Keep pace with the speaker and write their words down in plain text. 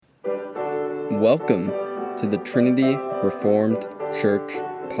Welcome to the Trinity Reformed Church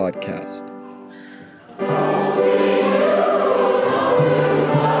podcast.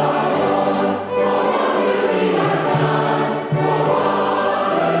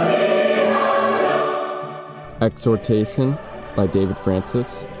 Exhortation by David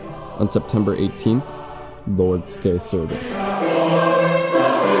Francis on September 18th, Lord's Day service.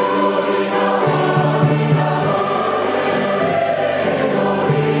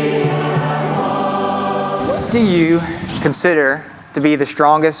 What do you consider to be the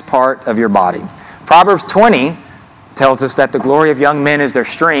strongest part of your body? Proverbs 20 tells us that the glory of young men is their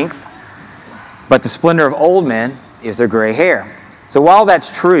strength, but the splendor of old men is their gray hair. So while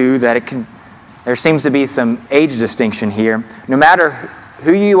that's true, there seems to be some age distinction here. No matter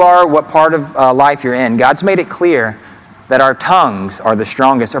who you are, what part of life you're in, God's made it clear that our tongues are the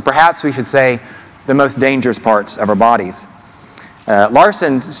strongest, or perhaps we should say the most dangerous parts of our bodies.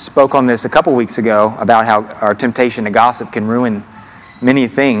 Larson spoke on this a couple weeks ago about how our temptation to gossip can ruin many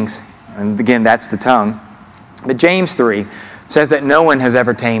things. And again, that's the tongue. But James 3 says that no one has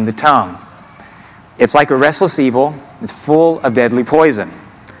ever tamed the tongue. It's like a restless evil. It's full of deadly poison.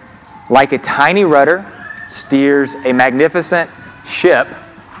 Like a tiny rudder steers a magnificent ship,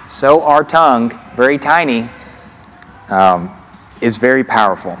 so our tongue, very tiny, is very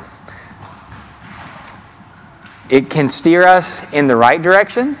powerful. It can steer us in the right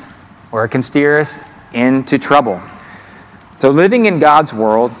directions, or it can steer us into trouble. So living in God's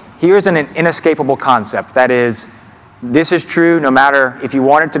world, here's an inescapable concept. That is, this is true no matter if you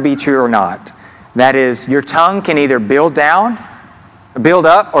want it to be true or not. That is, your tongue can either build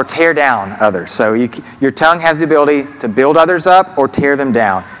up, or tear down others. So your tongue has the ability to build others up or tear them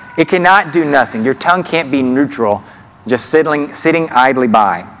down. It cannot do nothing. Your tongue can't be neutral, just sitting idly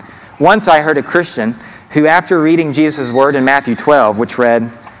by. Once I heard a Christian who, after reading Jesus' word in Matthew 12, which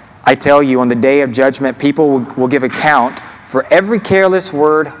read, "I tell you, on the day of judgment, people will give account for every careless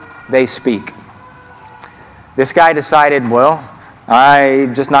word they speak." This guy decided, well,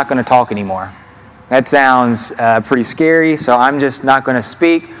 I'm just not going to talk anymore. That sounds pretty scary, so I'm just not going to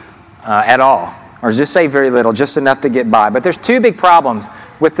speak at all, or just say very little, just enough to get by. But there's two big problems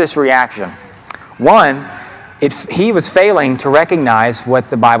with this reaction. One, he was failing to recognize what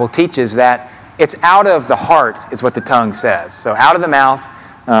the Bible teaches, that it's out of the heart is what the tongue says. So out of the mouth,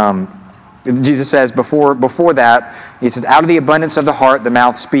 Jesus says before that, he says, out of the abundance of the heart, the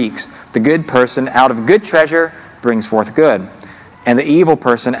mouth speaks. The good person out of good treasure brings forth good. And the evil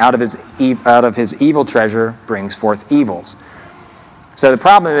person out of his evil treasure brings forth evils. So the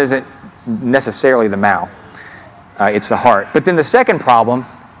problem isn't necessarily the mouth. It's the heart. But then the second problem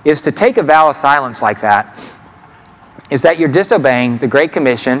is to take a vow of silence like that, is that you're disobeying the Great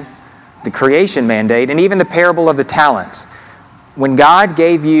Commission, the creation mandate, and even the parable of the talents. When God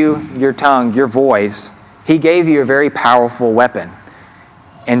gave you your tongue, your voice, He gave you a very powerful weapon.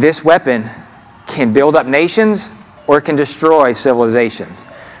 And this weapon can build up nations or it can destroy civilizations.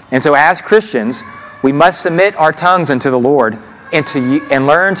 And so as Christians, we must submit our tongues unto the Lord and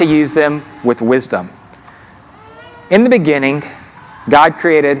learn to use them with wisdom. In the beginning, God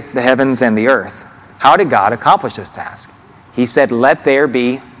created the heavens and the earth. How did God accomplish this task? He said, "Let there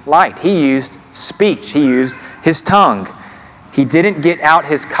be light." He used speech. He used His tongue. He didn't get out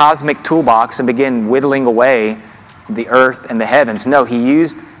His cosmic toolbox and begin whittling away the earth and the heavens. No, He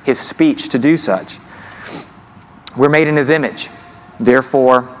used His speech to do such. We're made in His image.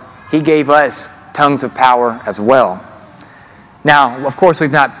 Therefore, He gave us tongues of power as well. Now, of course,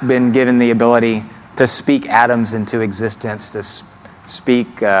 we've not been given the ability to speak atoms into existence, to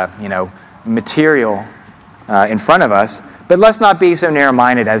speak, material in front of us. But let's not be so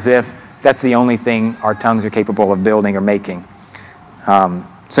narrow-minded as if that's the only thing our tongues are capable of building or making.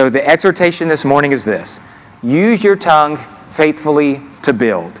 So the exhortation this morning is this: use your tongue faithfully to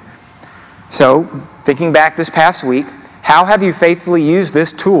build. So, thinking back this past week, how have you faithfully used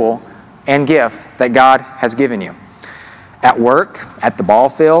this tool and gift that God has given you? At work, at the ball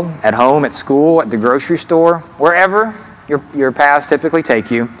field, at home, at school, at the grocery store, wherever your paths typically take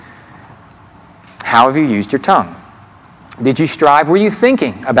you, how have you used your tongue? Did you strive? Were you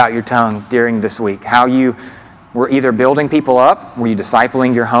thinking about your tongue during this week? How you were either building people up? Were you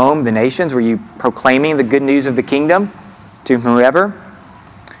discipling your home, the nations? Were you proclaiming the good news of the kingdom to whoever?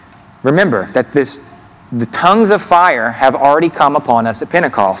 Remember that the tongues of fire have already come upon us at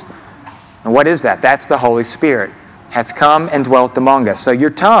Pentecost. And what is that? That's the Holy Spirit has come and dwelt among us. So your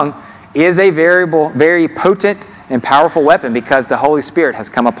tongue is a very potent and powerful weapon because the Holy Spirit has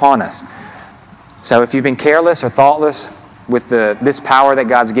come upon us. So if you've been careless or thoughtless with this power that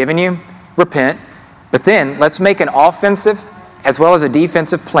God's given you, repent. But then let's make an offensive as well as a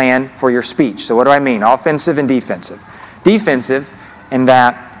defensive plan for your speech. So what do I mean? Offensive and defensive. Defensive in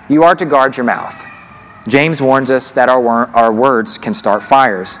that you are to guard your mouth. James warns us that our words can start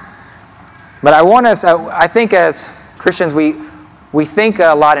fires. But I think as Christians, we think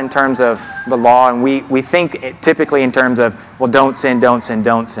a lot in terms of the law, and we think typically in terms of, well, don't sin, don't sin,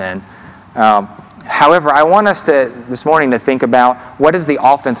 don't sin. However, I want us this morning to think about what is the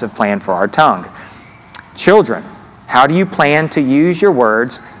offensive plan for our tongue. Children, how do you plan to use your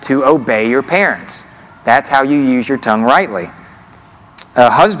words to obey your parents? That's how you use your tongue rightly.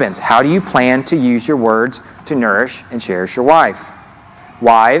 Husbands, how do you plan to use your words to nourish and cherish your wife?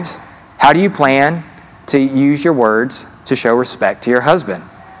 Wives, how do you plan to use your words to show respect to your husband?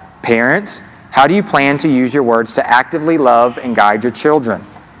 Parents, how do you plan to use your words to actively love and guide your children?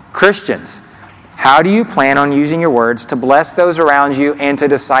 Christians, how do you plan on using your words to bless those around you and to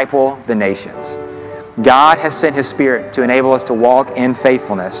disciple the nations? God has sent His Spirit to enable us to walk in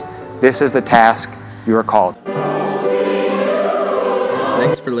faithfulness. This is the task you are called.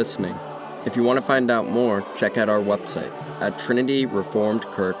 Thanks for listening. If you want to find out more, check out our website at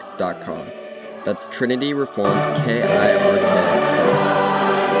trinityreformedkirk.com. That's Trinity Reformed, KIRK.